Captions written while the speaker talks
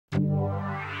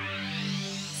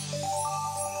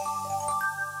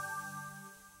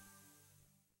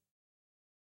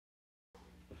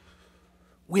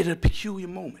we're at a peculiar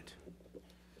moment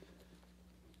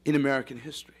in American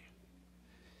history.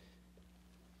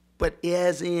 But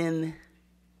as in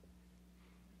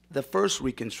the first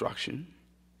Reconstruction,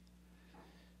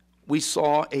 we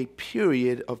saw a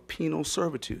period of penal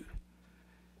servitude.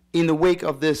 In the wake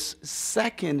of this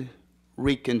second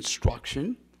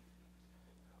Reconstruction,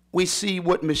 we see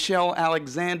what Michelle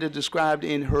Alexander described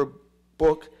in her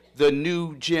book, The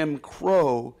New Jim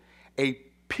Crow, a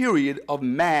period of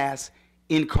mass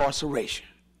incarceration.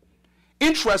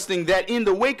 Interesting that in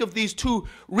the wake of these two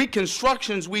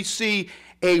reconstructions, we see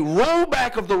a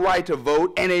rollback of the right to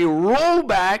vote and a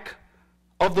rollback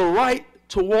of the right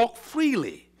to walk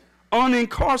freely,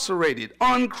 unincarcerated,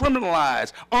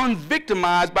 uncriminalized,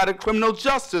 unvictimized by the criminal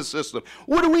justice system.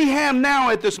 What do we have now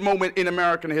at this moment in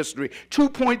American history?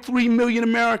 2.3 million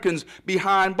Americans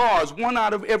behind bars, 1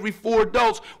 out of every 4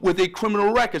 adults with a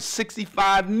criminal record,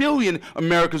 65 million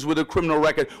Americans with a criminal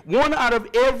record, 1 out of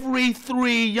every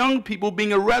 3 young people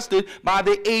being arrested by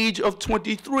the age of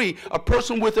 23, a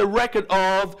person with a record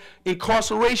of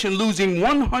incarceration losing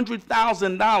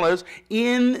 $100,000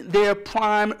 in their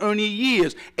prime earning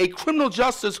years, a criminal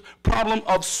justice problem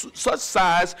of such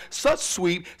size, such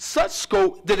sweep, such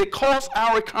scope that it costs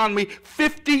our economy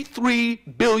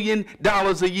 $53 billion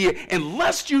a year. And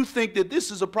lest you think that this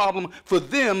is a problem for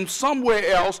them somewhere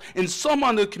else in some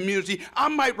other community, I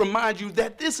might remind you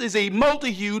that this is a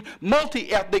multi-hued,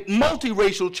 multi-ethnic,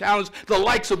 multi-racial challenge, the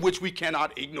likes of which we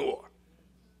cannot ignore.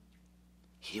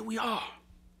 Here we are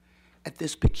at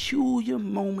this peculiar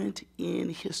moment in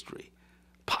history,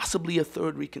 possibly a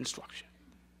third Reconstruction.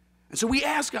 And so we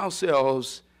ask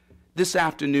ourselves this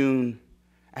afternoon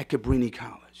at Cabrini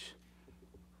College,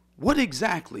 what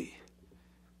exactly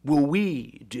will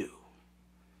we do?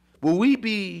 Will we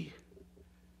be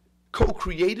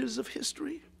co-creators of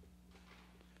history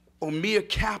or mere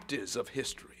captives of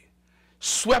history,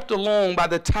 swept along by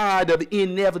the tide of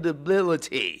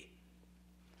inevitability,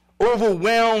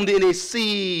 overwhelmed in a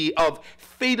sea of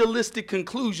fatalistic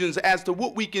conclusions as to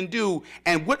what we can do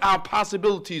and what our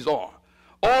possibilities are?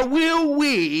 Or will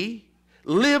we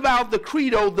live out the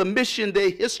credo, the mission,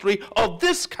 the history of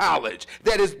this college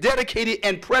that is dedicated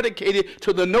and predicated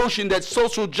to the notion that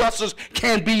social justice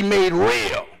can be made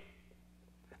real?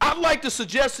 I'd like to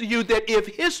suggest to you that if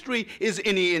history is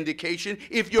any indication,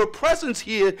 if your presence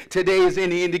here today is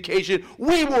any indication,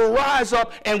 we will rise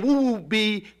up and we will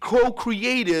be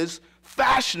co-creators,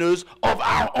 fashioners of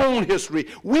our own history.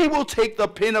 We will take the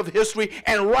pen of history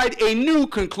and write a new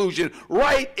conclusion,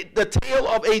 write the tale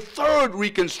of a third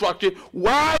Reconstruction.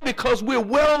 Why? Because we're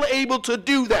well able to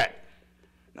do that.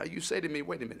 Now you say to me,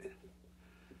 wait a minute,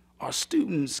 are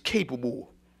students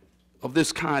capable of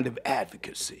this kind of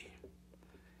advocacy?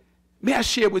 May I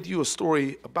share with you a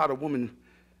story about a woman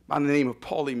by the name of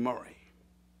Pauli Murray.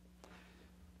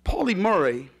 Pauli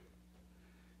Murray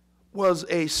was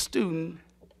a student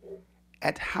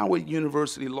at Howard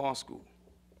University Law School,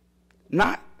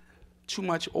 not too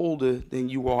much older than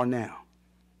you are now.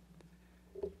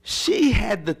 She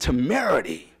had the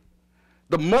temerity,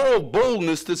 the moral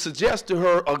boldness to suggest to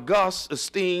her august,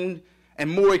 esteemed,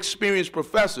 and more experienced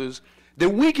professors that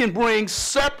we can bring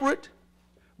separate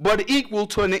but equal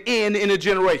to an end in a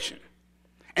generation.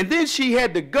 And then she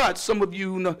had the guts, some of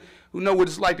you who know what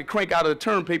it's like to crank out a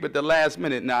term paper at the last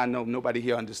minute. Now, I know nobody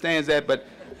here understands that, but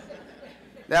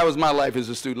that was my life as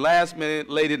a student. Last minute,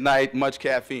 late at night, much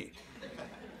caffeine.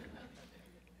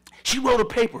 She wrote a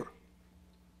paper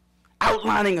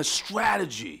outlining a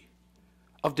strategy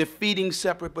of defeating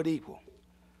separate but equal.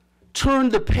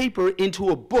 Turned the paper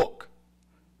into a book.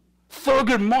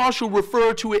 Thurgood Marshall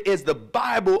referred to it as the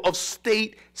Bible of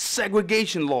state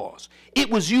segregation laws. It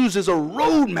was used as a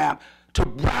roadmap to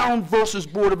Brown versus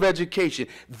Board of Education.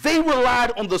 They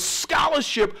relied on the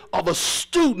scholarship of a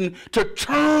student to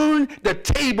turn the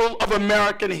table of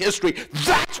American history.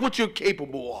 That's what you're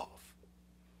capable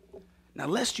of. Now,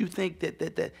 lest you think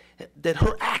that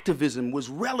her activism was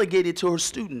relegated to her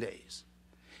student days.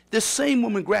 This same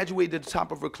woman graduated at the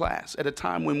top of her class at a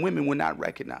time when women were not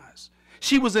recognized.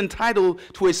 She was entitled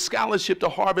to a scholarship to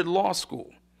Harvard Law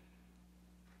School.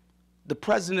 The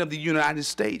President of the United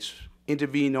States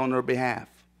intervened on her behalf,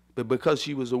 but because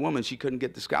she was a woman, she couldn't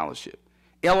get the scholarship.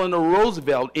 Eleanor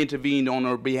Roosevelt intervened on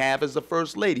her behalf as the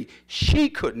First Lady. She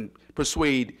couldn't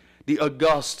persuade the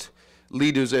august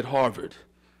leaders at Harvard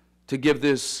to give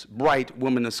this bright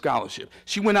woman a scholarship.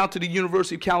 She went out to the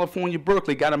University of California,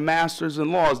 Berkeley, got a master's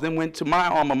in laws, then went to my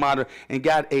alma mater and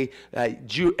got a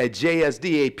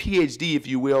JSD, a PhD, if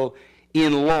you will,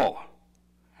 in law.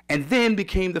 And then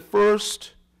became the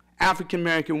first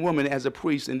African-American woman as a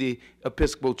priest in the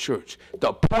Episcopal Church.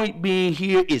 The point being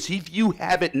here is if you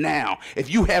have it now, if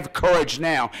you have courage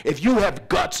now, if you have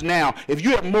guts now, if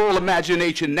you have moral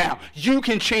imagination now, you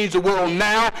can change the world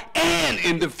now and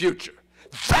in the future.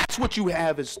 That's what you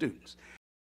have as students.